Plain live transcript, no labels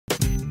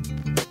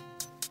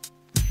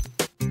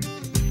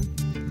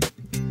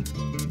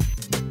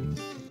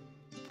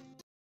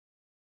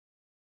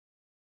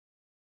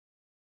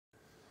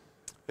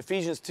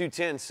Ephesians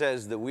 2:10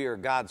 says that we are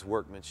God's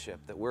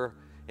workmanship, that we're,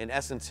 in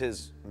essence,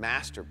 His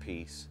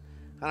masterpiece.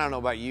 I don't know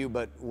about you,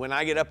 but when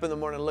I get up in the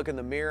morning and look in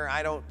the mirror,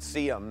 I don't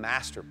see a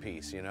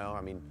masterpiece, you know?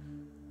 I mean,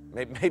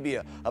 maybe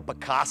a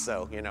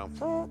Picasso, you know?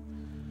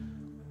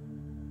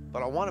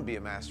 But I want to be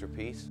a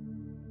masterpiece.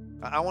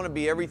 I want to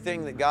be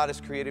everything that God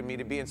has created me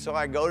to be. And so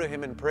I go to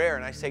Him in prayer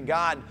and I say,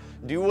 God,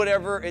 do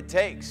whatever it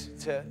takes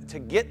to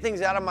get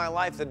things out of my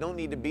life that don't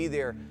need to be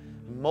there.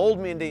 Mold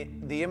me into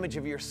the image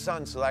of your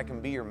Son so that I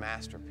can be your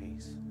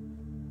masterpiece.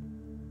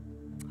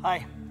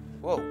 Hi.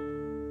 Whoa.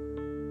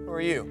 Who are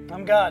you?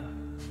 I'm God.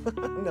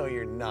 No,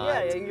 you're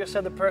not. Yeah, you just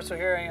said the prayer, so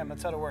here I am.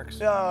 That's how it works.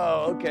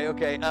 Oh, okay.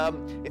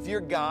 If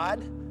you're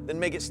God, then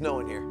make it snow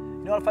in here.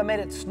 You know what, if I made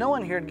it snow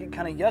in here, it'd get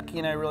kind of yucky,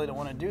 and I really don't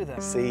want to do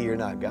that. See, you're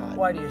not God.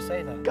 Why do you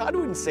say that? God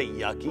wouldn't say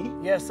yucky.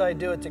 Yes, I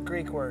do. It's a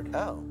Greek word.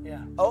 Oh.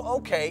 Yeah. Oh,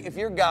 okay. If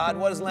you're God,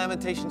 what does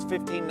Lamentations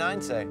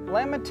 15:9 say?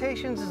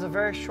 Lamentations is a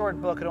very short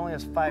book. It only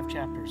has 5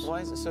 chapters. Why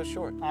is it so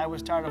short? I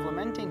was tired of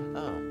lamenting.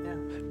 Oh.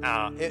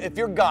 Yeah. If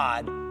you're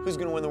God, who's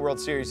going to win the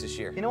World Series this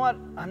year? You know what?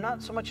 I'm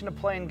not so much into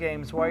playing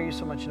games. Why are you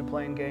so much into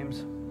playing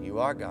games? You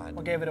are God.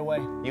 What gave it away?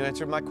 You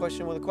answered my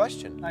question with a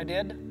question. I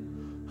did?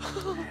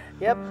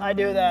 Yep, I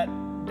do that,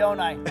 don't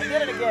I? I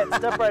did it again.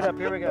 Step right up.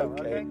 Here we go.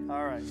 Okay?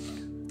 All right.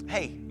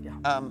 Hey,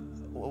 Yeah.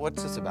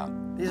 what's this about?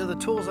 These are the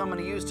tools I'm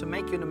going to use to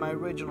make you into my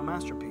original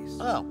masterpiece.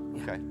 Oh,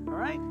 okay. All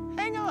right?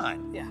 Hang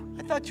on. Yeah.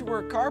 I thought you were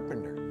a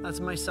carpenter. That's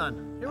my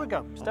son. Here we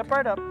go. Step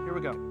right up. Here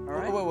we go. All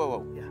right?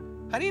 Whoa. Yeah.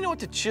 How do you know what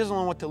to chisel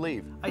and what to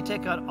leave? I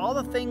take out all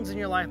the things in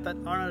your life that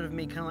aren't out of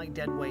me, kind of like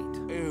dead weight.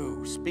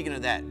 Ooh, speaking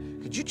of that,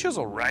 could you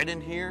chisel right in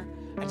here?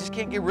 I just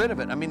can't get rid of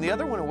it. I mean, the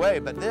other went away,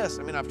 but this,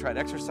 I mean, I've tried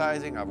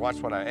exercising, I've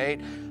watched what I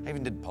ate, I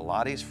even did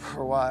Pilates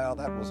for a while.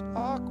 That was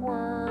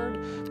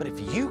awkward. But if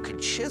you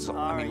could chisel,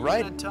 I mean,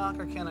 right? Are you gonna talk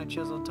or can I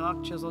chisel?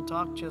 Talk, chisel,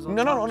 talk, chisel.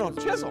 No, talk,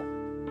 chisel.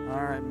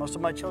 All right, most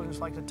of my children just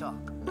like to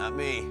talk. Not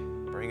me.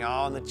 Bring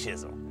on the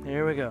chisel.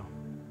 Here we go.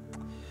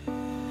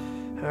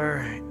 All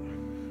right.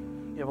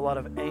 You have a lot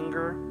of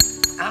anger.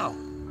 Ow.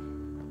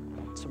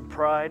 Some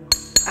pride.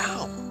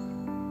 Ow.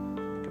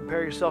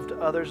 Compare yourself to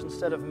others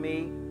instead of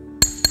me.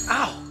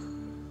 Ow.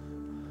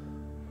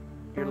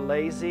 You're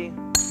lazy,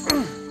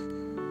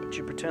 but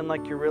you pretend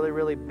like you're really,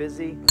 really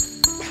busy.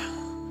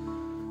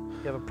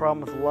 You have a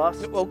problem with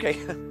lust. Okay,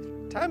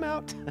 time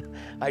out.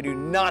 I do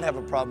not have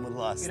a problem with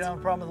lust. You don't have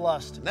a problem with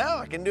lust. No,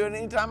 I can do it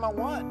anytime I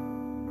want.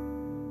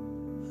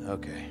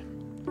 Okay.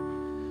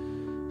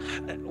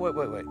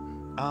 Wait.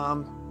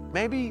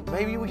 Maybe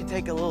we could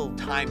take a little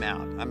time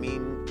out. I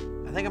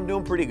mean, I think I'm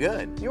doing pretty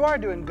good. You are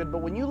doing good,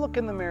 but when you look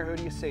in the mirror, who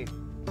do you see?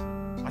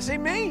 I see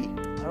me.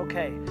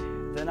 Okay,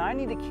 then I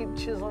need to keep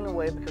chiseling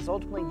away because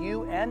ultimately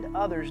you and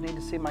others need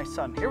to see my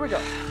son. Here we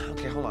go.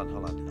 Okay, hold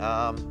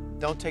on.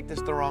 Don't take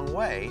this the wrong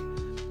way.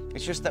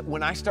 It's just that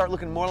when I start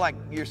looking more like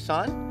your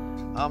son,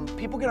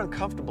 people get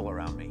uncomfortable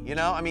around me, you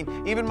know? I mean,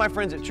 even my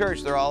friends at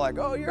church, they're all like,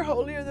 oh, you're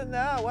holier than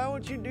thou. Why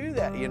won't you do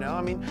that, you know?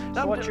 I mean,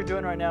 so what you're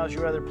doing right now is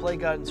you rather play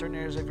God in certain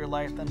areas of your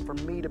life than for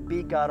me to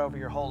be God over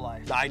your whole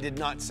life. I did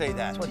not say that.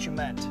 That's what you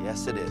meant.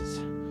 Yes, it is.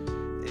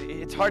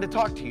 It's hard to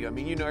talk to you. I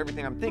mean, you know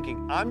everything I'm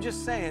thinking. I'm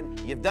just saying,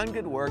 you've done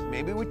good work.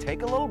 Maybe we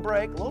take a little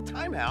break, a little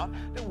time out.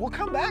 We'll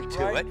come back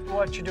to it.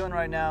 What you're doing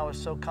right now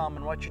is so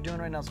common. What you're doing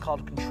right now is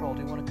called control.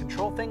 Do you want to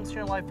control things in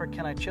your life, or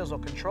can I chisel?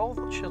 Control,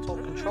 chisel,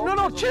 control.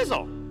 No,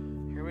 chisel.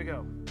 Here we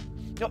go.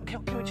 No,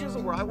 can we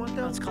chisel where I want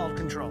them? That's called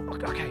control.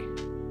 Okay.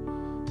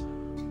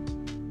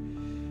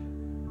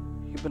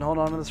 You've been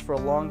holding on to this for a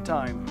long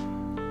time.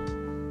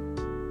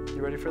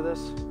 You ready for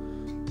this?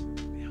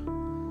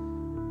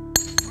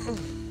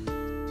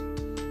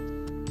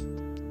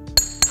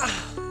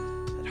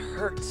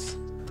 Hurts.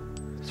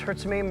 This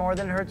hurts me more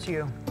than it hurts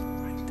you.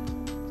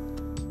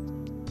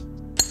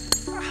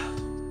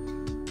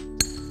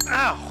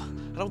 Ow!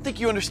 I don't think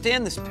you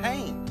understand this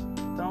pain.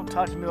 Don't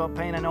talk to me about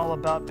pain. I know all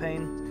about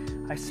pain.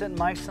 I sent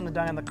my son to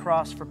die on the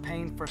cross for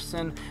pain, for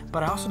sin,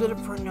 but I also did it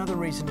for another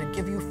reason, to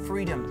give you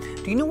freedom.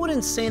 Do you know what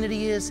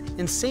insanity is?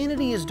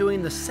 Insanity is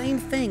doing the same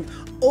thing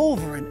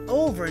over and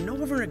over and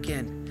over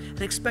again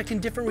and expecting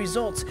different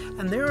results.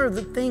 And there are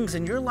the things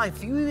in your life,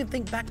 if you even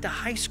think back to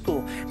high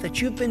school,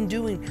 that you've been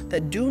doing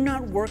that do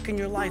not work in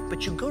your life,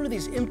 but you go to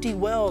these empty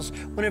wells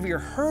whenever you're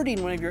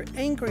hurting, whenever you're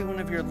angry,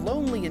 whenever you're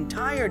lonely and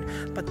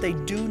tired, but they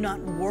do not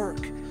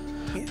work.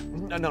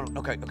 No,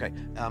 okay.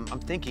 I'm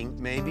thinking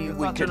maybe Your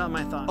we thoughts could... are not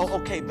my thoughts. Oh,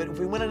 okay, but if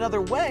we went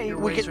another way, Your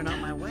we ways could... are not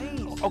my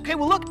ways. Okay,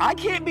 well, look, I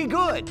can't be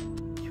good.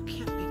 You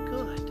can't be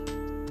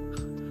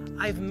good.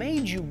 I've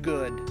made you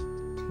good.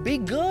 Be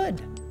good.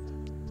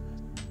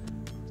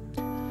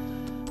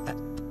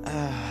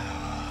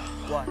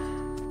 What?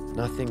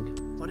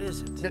 Nothing. What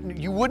is it?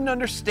 You wouldn't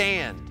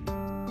understand.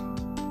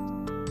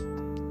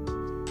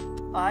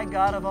 I,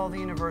 God of all the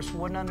universe,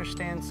 wouldn't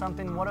understand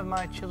something one of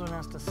my children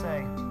has to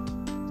say.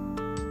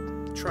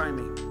 Try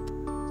me.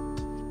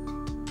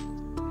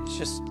 It's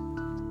just...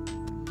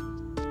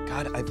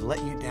 God, I've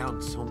let you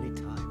down so many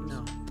times.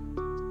 No,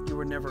 you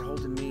were never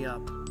holding me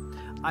up.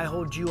 I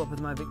hold you up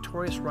with my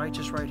victorious,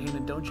 righteous right hand,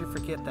 and don't you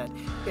forget that.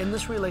 In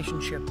this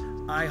relationship,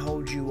 I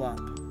hold you up.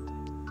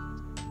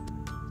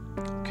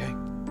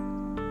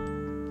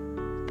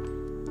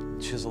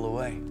 chisel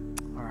away.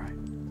 All right.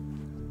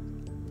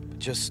 But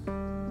just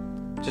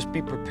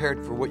be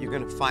prepared for what you're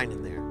going to find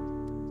in there.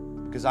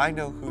 Because I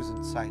know who's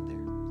inside there.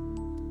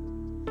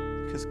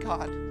 Because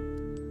God,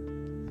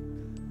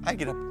 I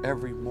get up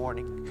every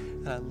morning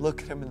and I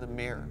look at him in the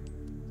mirror.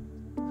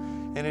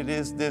 And it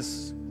is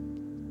this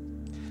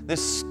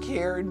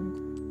scared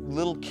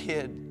little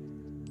kid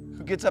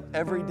who gets up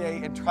every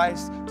day and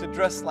tries to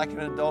dress like an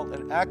adult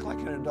and act like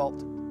an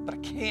adult, but I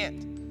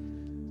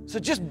can't. So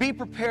just be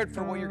prepared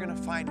for what you're going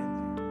to find in there.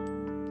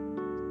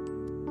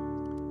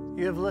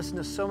 You have listened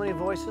to so many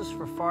voices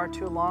for far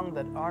too long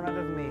that are not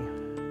of me.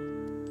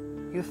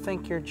 You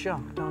think you're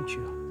junk, don't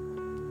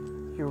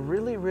you? You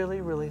really,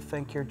 really, really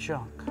think you're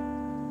junk.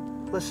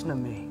 Listen to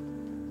me.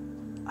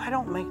 I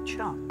don't make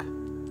junk.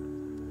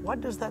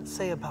 What does that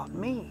say about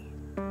me?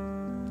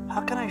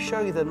 How can I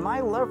show you that my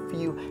love for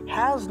you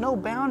has no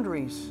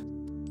boundaries?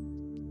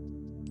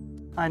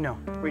 I know.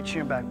 Reach in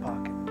your back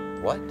pocket.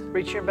 What?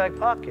 Reach in your back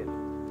pocket.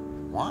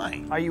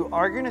 Why? Are you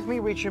arguing with me?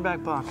 Reach in your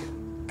back pocket.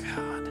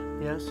 God.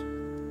 Yes?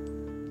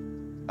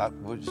 I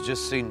was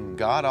just saying,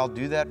 God, I'll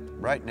do that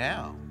right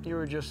now. You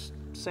were just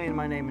saying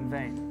my name in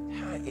vain.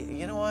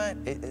 You know what?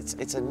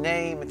 It's a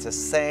name, it's a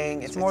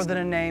saying. It's more than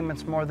a name,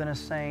 it's more than a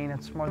saying,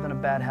 it's more than a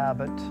bad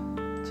habit.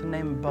 It's a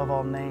name above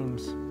all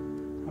names.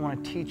 I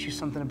want to teach you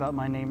something about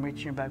my name. Reach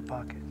in your back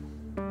pocket.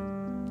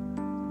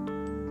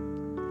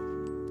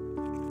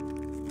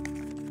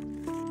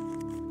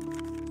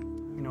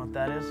 You know what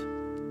that is?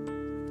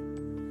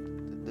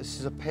 This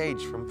is a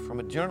page from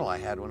a journal I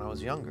had when I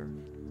was younger.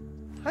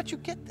 How'd you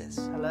get this?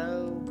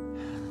 Hello?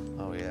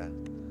 Oh, yeah.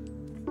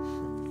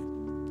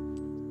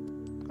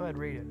 Go ahead,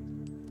 read it.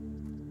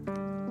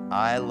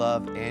 I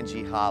love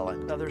Angie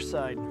Holland. Other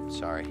side.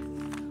 Sorry.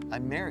 I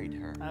married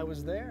her. I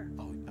was there.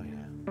 Oh,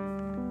 yeah.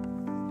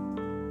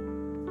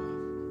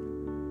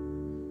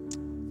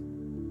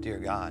 Dear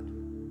God,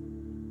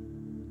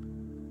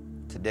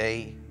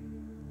 today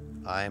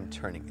I am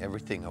turning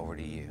everything over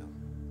to you.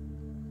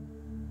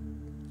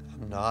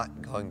 I'm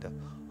not going to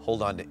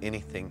hold on to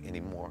anything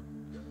anymore.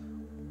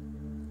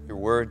 Your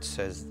word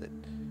says that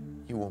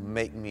you will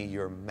make me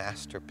your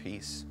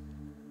masterpiece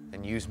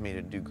and use me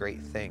to do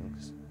great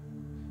things.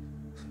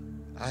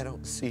 I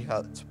don't see how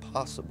it's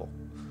possible,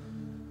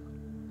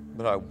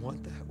 but I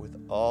want that with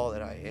all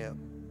that I am.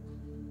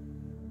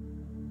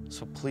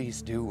 So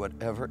please do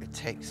whatever it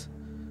takes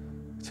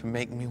to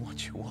make me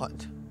what you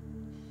want.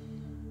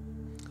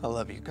 I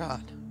love you,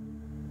 God.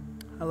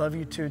 I love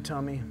you too,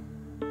 Tommy.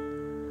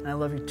 And I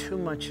love you too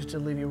much just to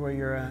leave you where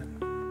you're at.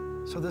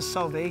 So this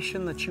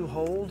salvation that you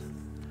hold,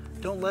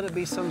 don't let it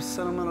be some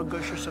sentimental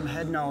gush or some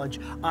head knowledge.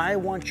 I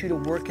want you to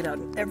work it out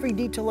in every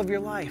detail of your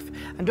life.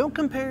 And don't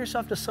compare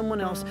yourself to someone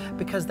else,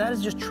 because that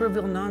is just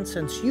trivial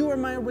nonsense. You are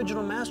my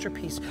original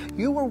masterpiece.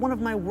 You are one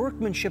of my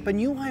workmanship, and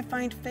you I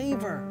find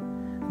favor.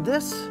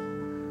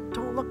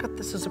 Don't look at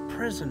this as a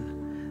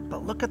prison,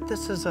 but look at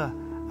this as a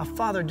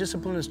father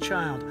disciplines his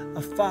child.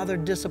 A father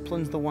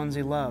disciplines the ones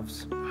he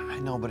loves. I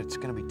know, but it's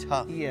going to be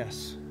tough.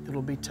 Yes,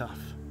 it'll be tough.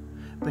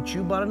 But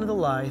you bought into the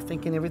lie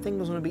thinking everything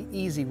was going to be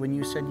easy when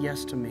you said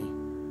yes to me.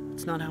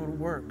 It's not how it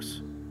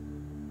works.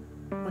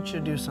 I want you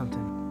to do something.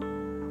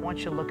 I want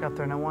you to look up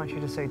there and I want you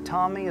to say,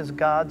 Tommy is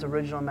God's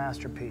original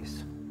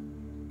masterpiece.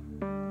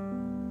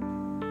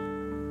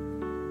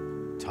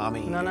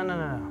 Tommy.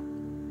 No.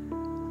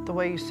 The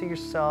way you see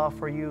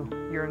yourself, or you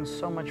yearn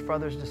so much for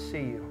others to see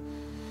you.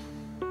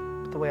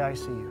 But the way I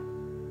see you.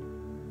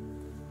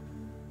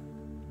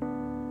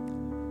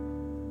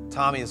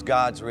 Tommy is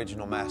God's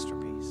original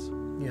masterpiece.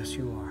 Yes,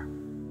 you are.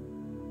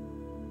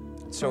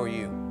 And so are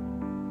you.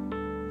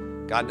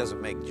 God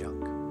doesn't make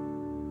junk.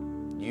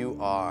 You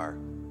are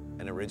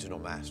an original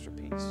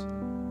masterpiece.